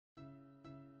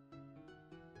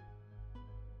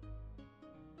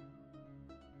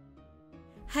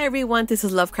Hi everyone, this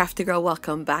is Lovecrafty Girl.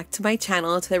 Welcome back to my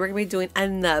channel. Today we're going to be doing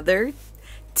another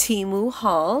Temu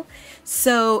haul.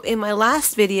 So in my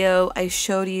last video, I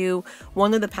showed you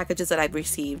one of the packages that I've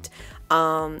received.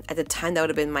 At the time, that would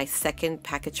have been my second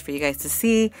package for you guys to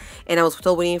see. And I was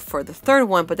still waiting for the third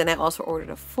one, but then I also ordered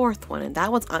a fourth one, and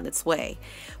that one's on its way.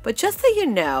 But just so you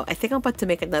know, I think I'm about to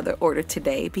make another order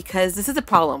today because this is a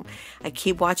problem. I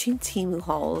keep watching Temu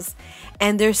hauls,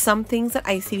 and there's some things that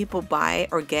I see people buy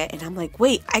or get, and I'm like,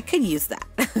 wait, I could use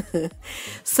that.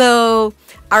 So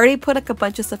I already put like a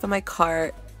bunch of stuff in my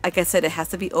cart. Like I said, it has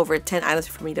to be over 10 items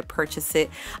for me to purchase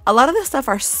it. A lot of the stuff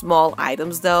are small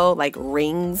items though, like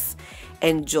rings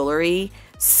and jewelry.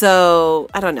 So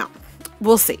I don't know.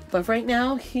 We'll see. But right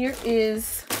now, here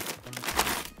is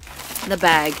the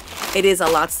bag. It is a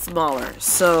lot smaller.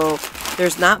 So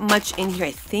there's not much in here.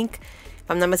 I think,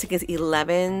 if I'm not mistaken, it's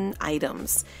 11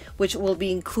 items, which will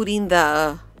be including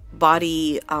the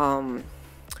body,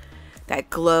 that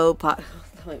glow pot.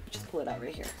 Let me just pull it out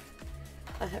right here.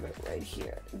 I have it right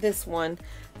here. This one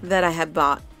that I had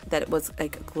bought, that it was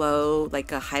like a glow,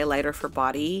 like a highlighter for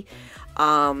body.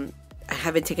 I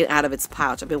haven't taken it out of its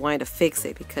pouch. I've been wanting to fix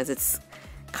it because it's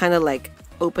kind of like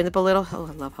opened up a little. Oh,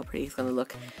 I love how pretty it's gonna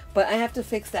look. But I have to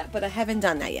fix that, but I haven't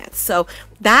done that yet. So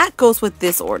that goes with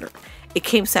this order. It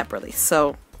came separately.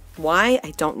 So why?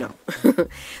 I don't know.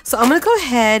 So I'm gonna go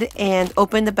ahead and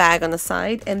open the bag on the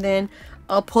side, and then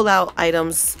I'll pull out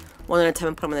items one at a time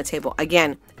and put them on the table.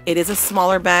 Again, it is a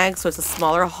smaller bag, so it's a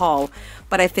smaller haul,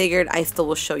 but I figured I still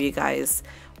will show you guys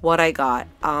what I got.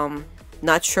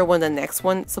 Not sure when the next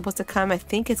one's supposed to come. I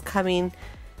think it's coming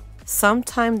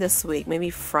sometime this week, maybe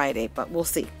Friday, but we'll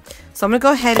see. So I'm gonna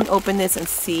go ahead and open this and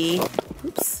see.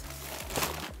 Oops.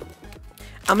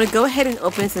 I'm gonna go ahead and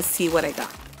open this and see what I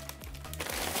got.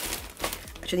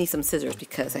 I should need some scissors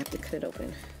because I have to cut it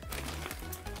open.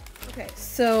 Okay,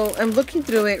 so I'm looking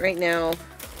through it right now,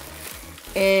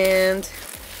 and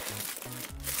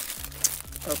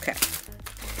okay,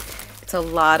 it's a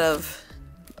lot of,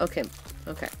 okay,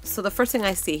 so the first thing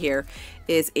I see here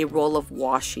is a roll of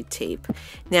washi tape.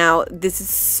 Now this is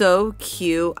so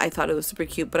cute. I thought it was super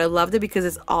cute, but I loved it because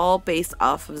it's all based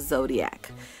off of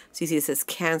zodiac. So you see it says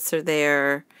Cancer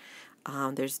there,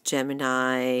 there's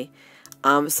Gemini,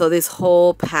 so this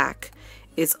whole pack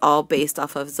is all based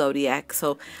off of zodiac,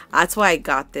 so that's why I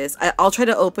got this. I'll try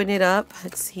to open it up.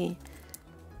 Let's see.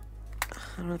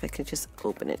 I don't know if I can just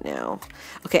open it now.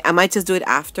 Okay, I might just do it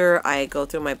after I go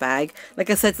through my bag. Like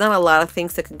I said, it's not a lot of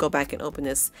things that can go back and open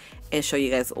this and show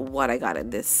you guys what I got in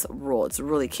this roll. It's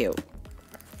really cute.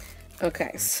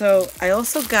 Okay, so I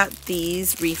also got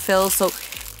these refills. So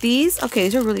these, okay,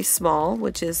 these are really small,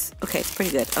 which is, okay, it's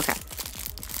pretty good. Okay,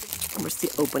 where's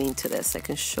the opening to this? I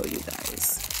can show you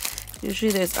guys.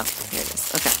 Usually there's, oh, here it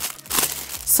is. Okay,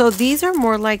 so these are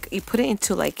more like, you put it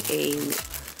into like a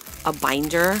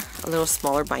binder, a little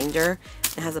smaller binder.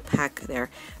 It has a pack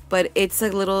there, but it's a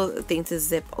little thing to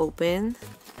zip open.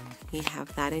 You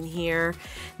have that in here.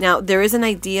 Now there is an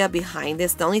idea behind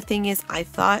this. The only thing is, I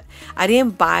thought I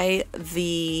didn't buy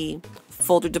the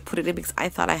folder to put it in because I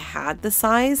thought I had the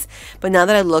size, but now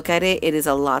that I look at it, it is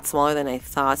a lot smaller than I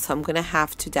thought, so I'm gonna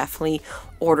have to definitely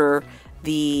order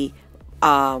the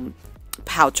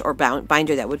pouch or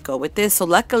binder that would go with this. So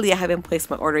luckily I haven't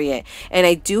placed my order yet, and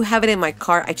I do have it in my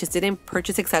cart. I just didn't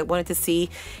purchase it because I wanted to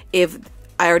see if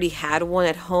I already had one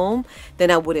at home, then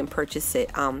I wouldn't purchase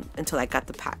it until I got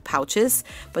the pouches.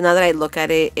 But now that I look at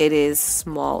it, it is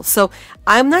small, so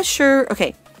I'm not sure.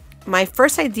 Okay, my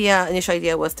first initial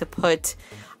idea was to put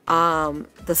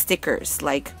the stickers,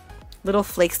 like little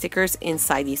flake stickers,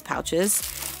 inside these pouches,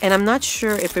 and I'm not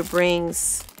sure if it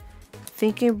brings, I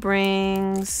think it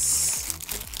brings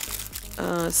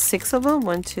 6 of them.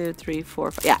 1, 2, 3,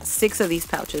 4, 5. Yeah, 6 of these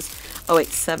pouches. Oh wait,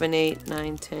 7, 8,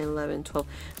 9, 10, 11, 12.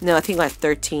 No, I think like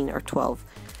 13 or 12.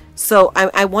 So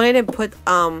I wanted to put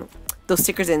those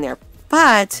stickers in there,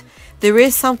 but there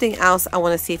is something else I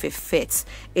want to see if it fits.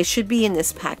 It should be in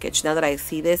this package. Now that I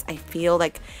see this, I feel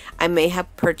like I may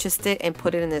have purchased it and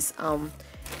put it in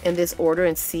this order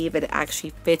and see if it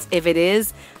actually fits. If it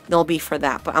is, they'll be for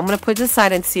that. But I'm gonna put it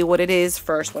aside and see what it is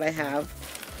first, what I have.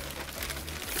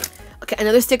 Okay,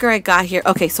 another sticker I got here.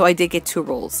 Okay, so I did get 2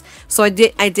 rolls. So I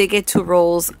did get 2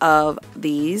 rolls of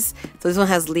these. So this one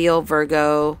has Leo,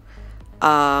 Virgo. So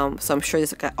I'm sure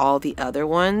this got all the other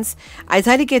ones. I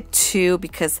decided to get 2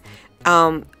 because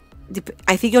I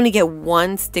think you only get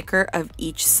 1 sticker of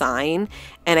each sign,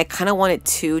 and I kind of wanted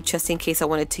 2 just in case I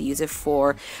wanted to use it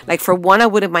for, like, for one I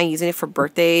wouldn't mind using it for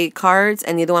birthday cards,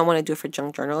 and the other one I want to do it for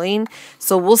junk journaling.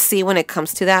 So we'll see when it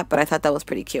comes to that, but I thought that was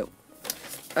pretty cute.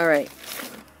 All right.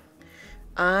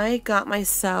 I got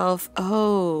myself,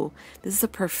 oh, this is a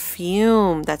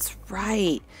perfume. That's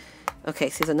right.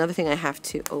 Okay, so there's another thing I have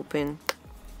to open.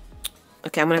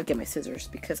 Okay, I'm gonna have to get my scissors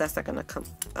because that's not gonna come.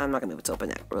 I'm not gonna be able to open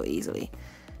that really easily.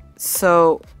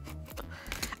 So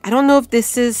I don't know if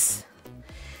this is.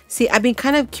 See, I've been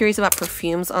kind of curious about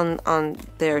perfumes on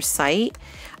their site.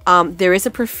 There is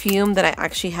a perfume that I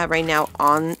actually have right now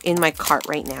in my cart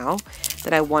right now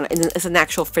that I want. And it's an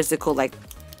actual physical like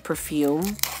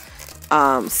perfume.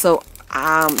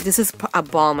 This is a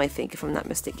balm, I think, if I'm not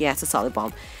mistaken. Yeah, it's a solid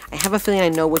balm. I have a feeling I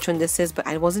know which one this is, but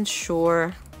I wasn't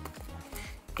sure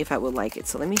if I would like it.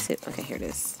 So let me see. Okay, here it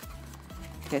is.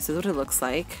 Okay, so this is what it looks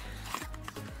like.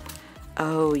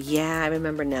 Oh, yeah, I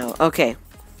remember now. Okay.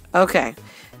 Okay.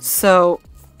 So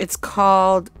it's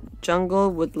called Jungle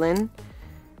Woodland.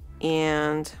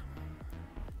 And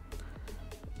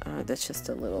that's just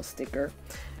a little sticker.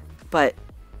 But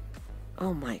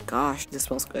oh my gosh, this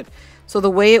smells good. So the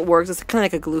way it works is kind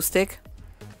of like a glue stick.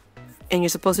 And you're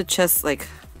supposed to just like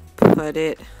put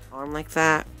it on like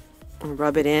that and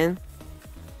rub it in.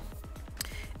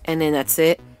 And then that's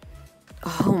it.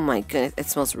 Oh my goodness, it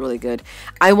smells really good.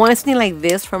 I want something like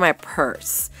this for my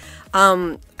purse.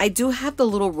 I do have the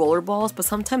little roller balls, but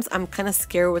sometimes I'm kind of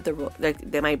scared with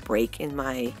they might break in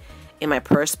my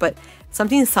purse. But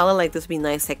something solid like this would be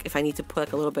nice, like if I need to put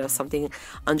like a little bit of something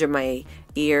under my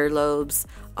earlobes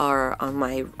or on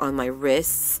my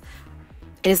wrists.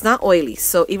 And it's not oily,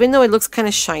 so even though it looks kind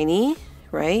of shiny,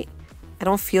 right? I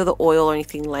don't feel the oil or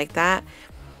anything like that.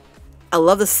 I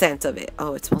love the scent of it.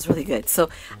 Oh, it smells really good. So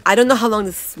I don't know how long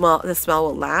the smell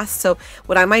will last. So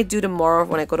what I might do tomorrow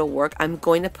when I go to work, I'm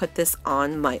going to put this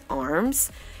on my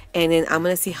arms, and then I'm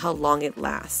going to see how long it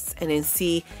lasts, and then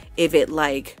see if it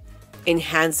like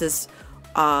enhances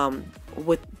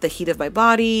with the heat of my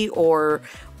body or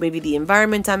maybe the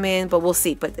environment I'm in, but we'll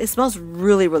see. But it smells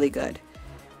really, really good.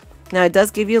 Now it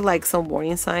does give you like some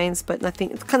warning signs, but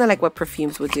nothing. It's kind of like what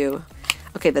perfumes would do.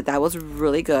 Okay, that was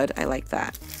really good. I like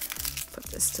that. Put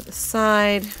this to the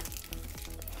side.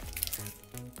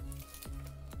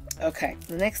 Okay,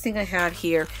 the next thing I have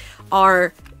here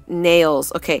are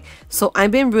nails. Okay, so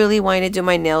I've been really wanting to do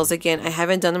my nails again. I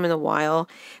haven't done them in a while,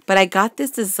 but I got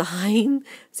this design.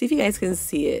 See if you guys can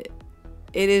see it.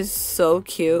 It is so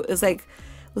cute. It's like,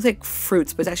 looks like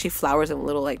fruits, but it's actually flowers and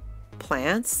little like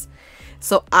plants.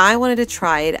 So I wanted to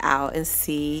try it out and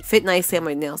see fit nicely on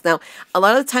my nails. Now, a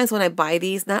lot of the times when I buy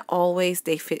these, not always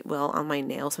they fit well on my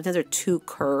nails. Sometimes they're too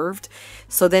curved,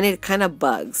 so then it kind of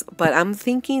bugs. But I'm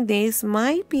thinking these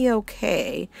might be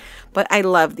okay. But I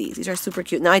love these. These are super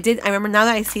cute. Now I remember now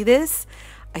that I see this,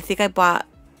 I think I bought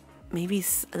maybe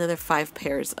another 5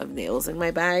 pairs of nails in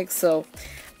my bag. So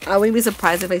I wouldn't be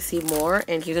surprised if I see more.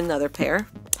 And here's another pair.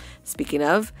 Speaking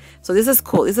of, so this is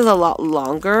cool. This is a lot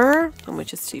longer. I'm gonna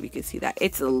just see if you can see that.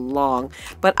 It's long,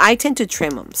 but I tend to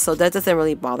trim them, so that doesn't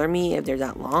really bother me if they're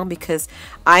that long, because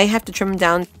I have to trim them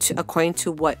down according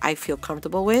to what I feel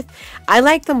comfortable with. I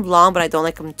like them long, but I don't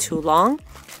like them too long.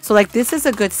 So like this is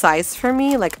a good size for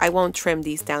me. Like I won't trim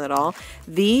these down at all.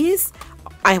 These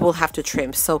I will have to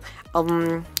trim. So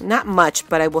not much,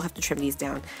 but I will have to trim these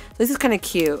down. So this is kind of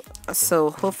cute. So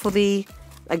hopefully,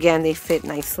 again, they fit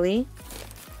nicely.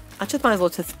 I just might as well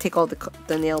just take all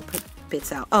the nail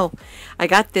bits out. Oh, I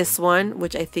got this one,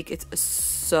 which I think it's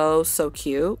so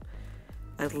cute.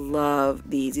 I love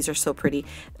these. These are so pretty.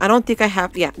 I don't think I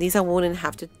have, yeah, these I wouldn't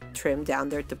have to trim down.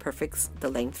 They're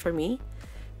the length for me.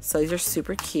 So these are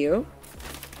super cute.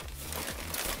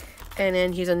 And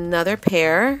then here's another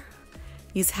pair.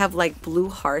 These have like blue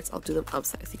hearts. I'll do them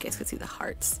upside so you guys can see the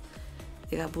hearts.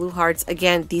 They got blue hearts.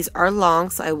 Again, these are long,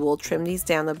 so I will trim these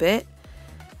down a bit.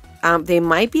 They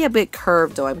might be a bit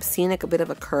curved though. I'm seeing like a bit of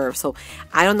a curve, so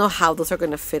I don't know how those are going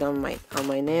to fit on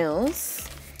my nails.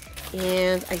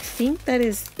 And I think that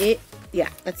is it. Yeah,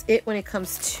 that's it when it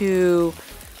comes to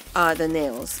the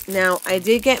nails. Now I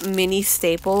did get mini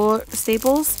staples.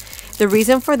 The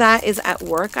reason for that is at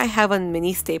work I have a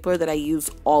mini stapler that I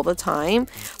use all the time,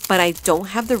 but I don't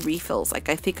have the refills. Like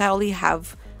I think I only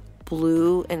have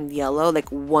blue and yellow, like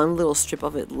one little strip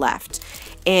of it left.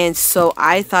 And so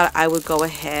I thought I would go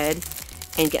ahead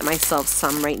and get myself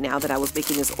some right now that I was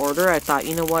making this order. I thought,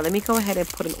 you know what, let me go ahead and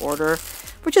put an order,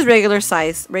 which is regular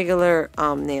size, regular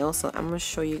nails. So I'm gonna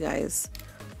show you guys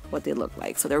what they look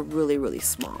like. So they're really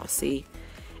small, see?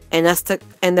 And that's the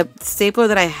stapler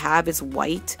that I have is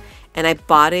white, and I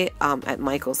bought it at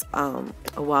Michael's a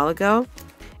while ago.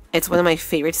 It's one of my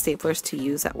favorite staplers to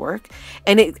use at work,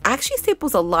 and it actually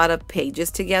staples a lot of pages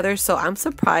together, so I'm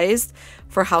surprised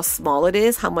for how small it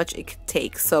is, how much it could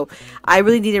take. So I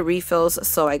really needed refills,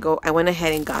 so I went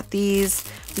ahead and got these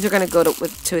These are going to go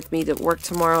with me to work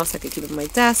tomorrow, so I can keep them on my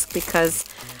desk because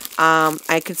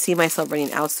I could see myself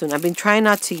running out soon. I've been trying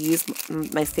not to use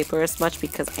my stapler as much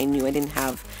because I knew I didn't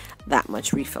have that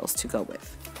much refills to go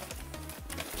with.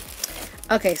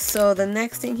 Okay, so the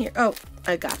next thing here, oh,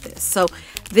 I got this. So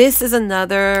this is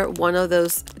another one of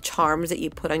those charms that you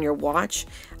put on your watch.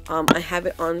 I have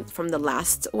it on from the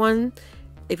last one.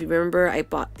 If you remember, I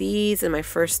bought these in my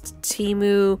first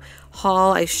Temu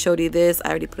haul. I showed you this. I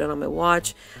already put it on my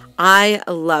watch. I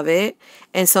love it.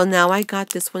 And so now I got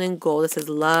this one in gold. It says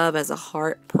love as a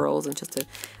heart, pearls, and just a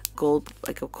gold,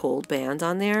 like a gold band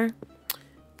on there.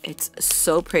 It's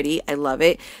so pretty. I love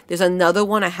it. There's another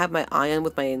one I have my eye on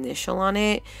with my initial on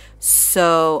it.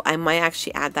 So I might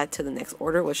actually add that to the next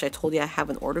order, which I told you I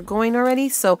have an order going already.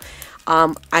 So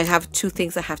I have 2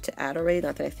 things I have to add already,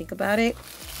 not that I think about it.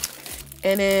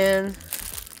 And then,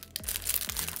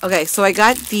 okay, so I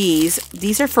got these.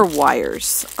 These are for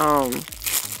wires.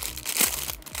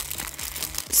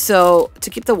 So to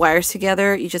keep the wires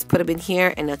together, you just put them in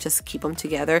here and they'll just keep them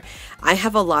together. I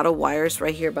have a lot of wires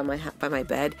right here by my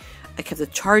bed. I have the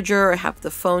charger, I have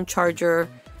the phone charger,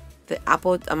 the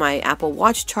my Apple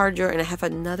Watch charger, and I have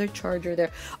another charger there.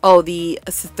 Oh,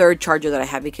 it's the 3rd charger that I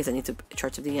have because I need to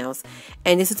charge something else.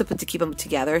 And this is to keep them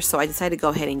together. So I decided to go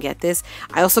ahead and get this.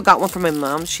 I also got one for my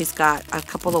mom. She's got a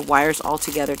couple of wires all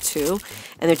together too,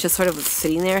 and they're just sort of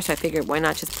sitting there. So I figured why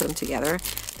not just put them together.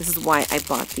 This is why I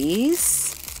bought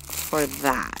these. For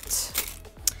that.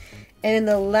 And in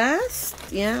the last,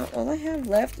 yeah, all I have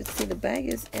left, let's see, the bag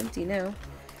is empty now.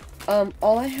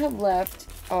 All I have left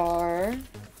are,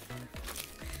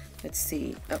 let's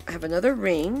see, I have another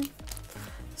ring.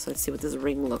 So let's see what this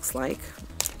ring looks like.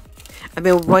 I've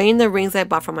been wearing the rings I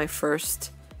bought from my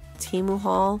first Temu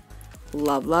haul.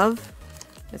 Love.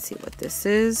 Let's see what this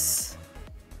is.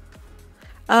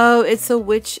 Oh, it's a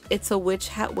witch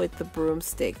hat with the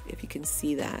broomstick, if you can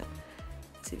see that.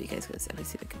 See if you guys can see. Let me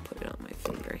see if I can put it on my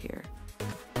finger here.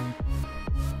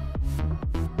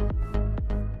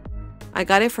 I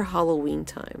got it for Halloween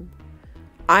time.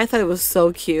 I thought it was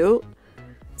so cute.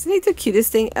 Isn't it the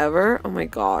cutest thing ever? Oh my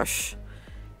gosh.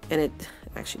 And it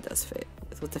actually does fit.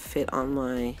 It's supposed to fit on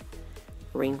my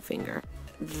ring finger.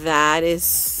 That is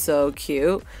so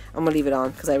cute. I'm gonna leave it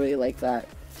on because I really like that.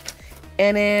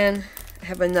 And then I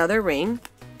have another ring.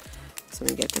 So I'm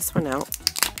gonna get this one out.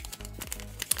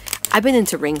 I've been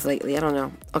into rings lately. I don't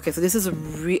know. Okay, so this is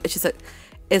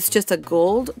it's just a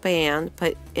gold band,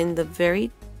 but in the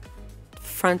very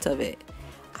front of it,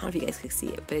 I don't know if you guys can see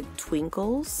it, but it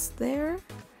twinkles there.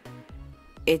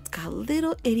 It's got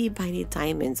little itty bitty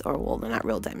diamonds, or well, they're not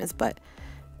real diamonds, but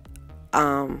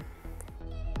about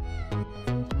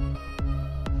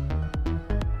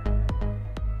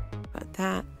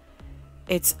that.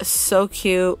 It's so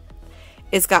cute.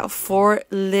 It's got 4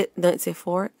 let's say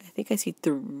 4. I think I see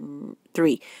 3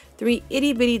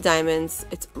 itty bitty diamonds.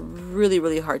 It's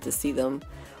really hard to see them,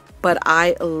 but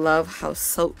I love how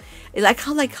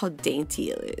how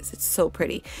dainty it is. It's so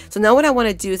pretty. So now what I want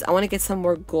to do is I want to get some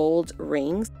more gold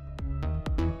rings.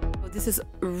 This is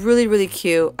really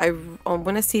cute. I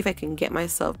want to see if I can get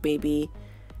myself maybe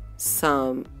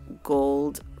some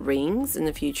gold rings in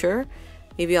the future.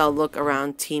 Maybe I'll look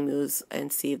around Temu's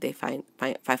and see if if I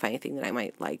find anything that I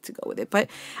might like to go with it. But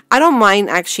I don't mind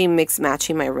actually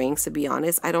matching my rings, to be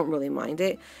honest. I don't really mind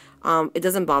it. It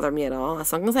doesn't bother me at all.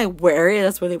 As long as I wear it,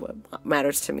 that's really what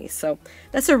matters to me. So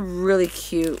that's a really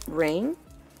cute ring.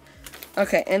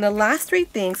 Okay, and the last 3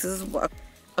 things is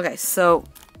okay, so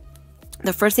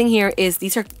the first thing here is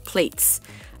these are plates.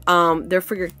 They're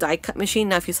for your die cut machine.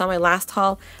 Now, if you saw my last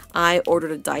haul, I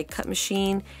ordered a die cut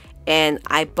machine. And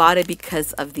I bought it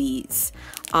because of these.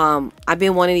 I've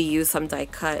been wanting to use some die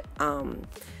cut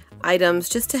items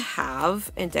just to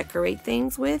have and decorate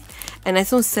things with. And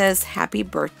this one says happy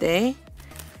birthday.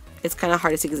 It's kind of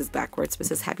hard to see because it's backwards, but it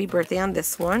says happy birthday on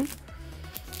this one.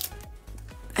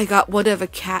 I got one of a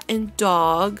cat and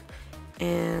dog.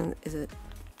 And is it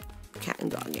cat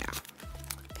and dog? Yeah.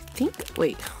 I think,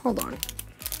 wait, hold on.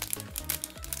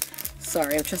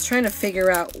 Sorry, I'm just trying to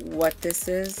figure out what this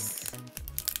is.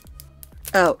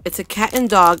 Oh, it's a cat and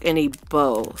dog and a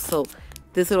bow. So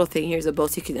this little thing here is a bow,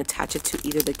 so you can attach it to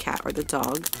either the cat or the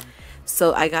dog.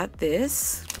 So I got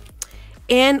this.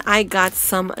 And I got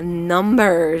some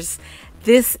numbers.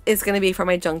 This is going to be for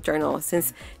my junk journal.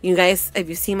 Since you guys, if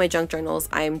you see my junk journals,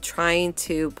 I'm trying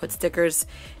to put stickers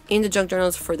in the junk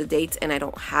journals for the dates, and I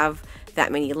don't have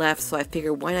that many left. So I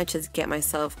figured, why not just get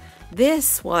myself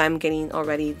this while I'm getting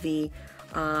already the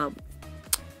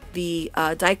the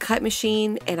die cut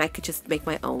machine, and I could just make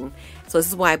my own. So this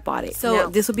is why I bought it. So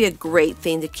this would be a great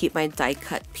thing to keep my die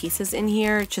cut pieces in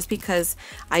here, just because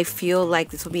I feel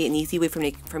like this will be an easy way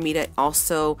for me to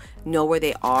also know where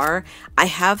they are. I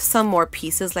have some more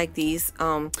pieces like these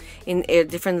in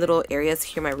different little areas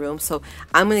here in my room, so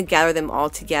I'm going to gather them all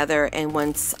together, and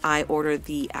once I order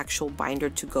the actual binder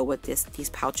to go with these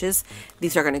pouches,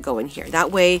 these are going to go in here.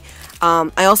 That way,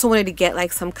 I also wanted to get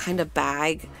like some kind of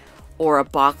bag or a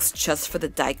box just for the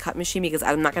die cut machine, because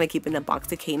I'm not going to keep it in the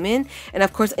box it came in. And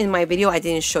of course, in my video I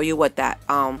didn't show you what that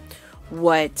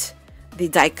what the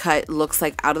die cut looks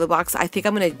like out of the box. I think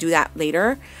I'm going to do that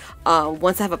later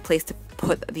once I have a place to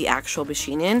put the actual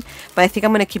machine in, but I think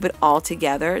I'm going to keep it all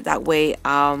together. That way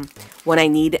when I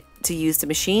need to use the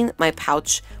machine, my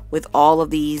pouch with all of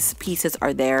these pieces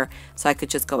are there, so I could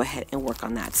just go ahead and work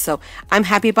on that. So I'm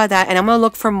happy about that, and I'm going to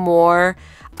look for more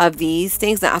of these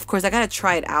things. Now, of course, I got to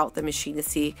try it out, the machine, to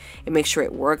see and make sure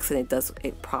it works and it does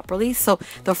it properly. So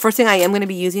the first thing I am going to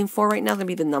be using for right now is going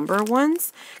to be the number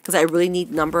ones, because I really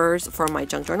need numbers for my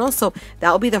junk journal. So that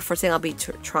will be the first thing I'll be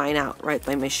trying out, right,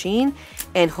 my machine,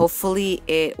 and hopefully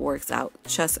it works out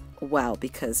just well,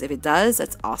 because if it does,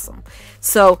 that's awesome.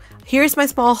 So here's my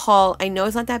small haul. I know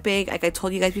it's not that big, like I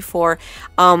told you guys before.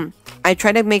 I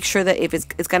try to make sure that if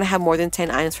it's gonna have more than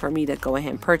 10 items for me to go ahead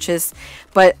and purchase.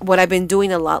 But what I've been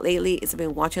doing a lot lately is I've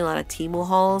been watching a lot of Temu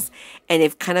hauls, and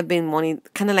they've kind of been wanting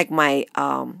kind of like my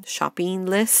shopping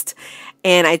list.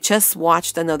 And I just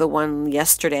watched another one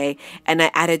yesterday, and I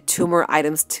added 2 more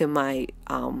items to my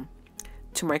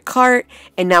cart,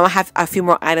 and now I have a few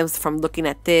more items from looking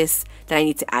at this that I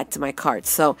need to add to my cart.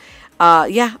 So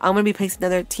yeah, I'm gonna be placing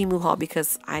another Temu haul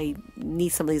because I need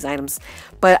some of these items.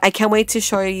 But I can't wait to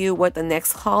show you what the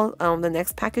next haul, the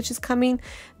next package is coming.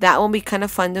 That will be kind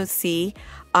of fun to see.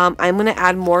 I'm gonna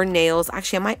add more nails.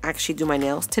 Actually, I might actually do my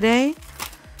nails today.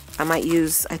 I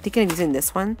think I'm using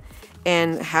this one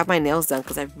and have my nails done,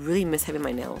 because I really miss having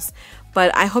my nails.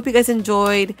 But I hope you guys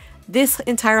enjoyed this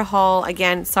entire haul.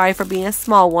 Again, sorry for being a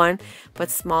small one, but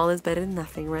small is better than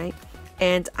nothing, right?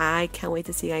 And I can't wait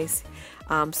to see you guys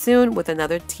soon with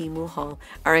another Temu haul.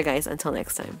 Alright guys, until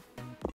next time.